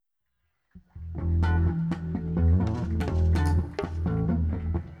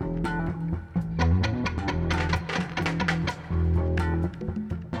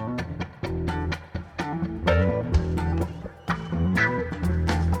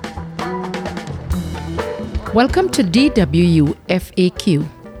Welcome to DWU FAQ,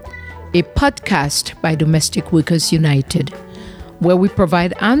 a podcast by Domestic Workers United, where we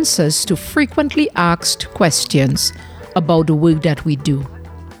provide answers to frequently asked questions about the work that we do.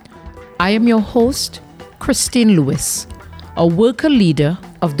 I am your host, Christine Lewis, a worker leader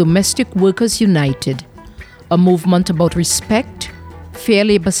of Domestic Workers United, a movement about respect, fair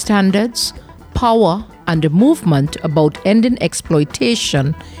labor standards, power, and a movement about ending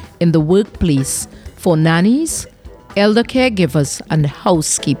exploitation in the workplace for nannies, elder caregivers, and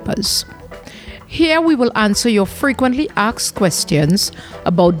housekeepers. Here we will answer your frequently asked questions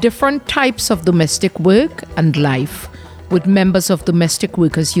about different types of domestic work and life with members of Domestic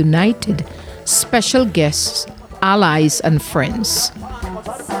Workers United, special guests, allies, and friends.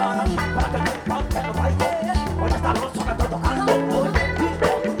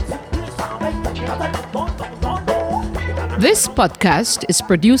 This podcast is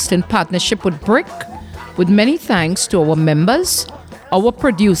produced in partnership with BRIC, with many thanks to our members, our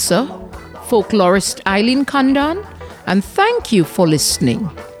producer, folklorist Eileen Condon, and thank you for listening.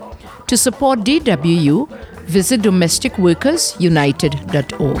 To support DWU, visit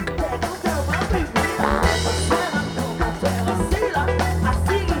domesticworkersunited.org.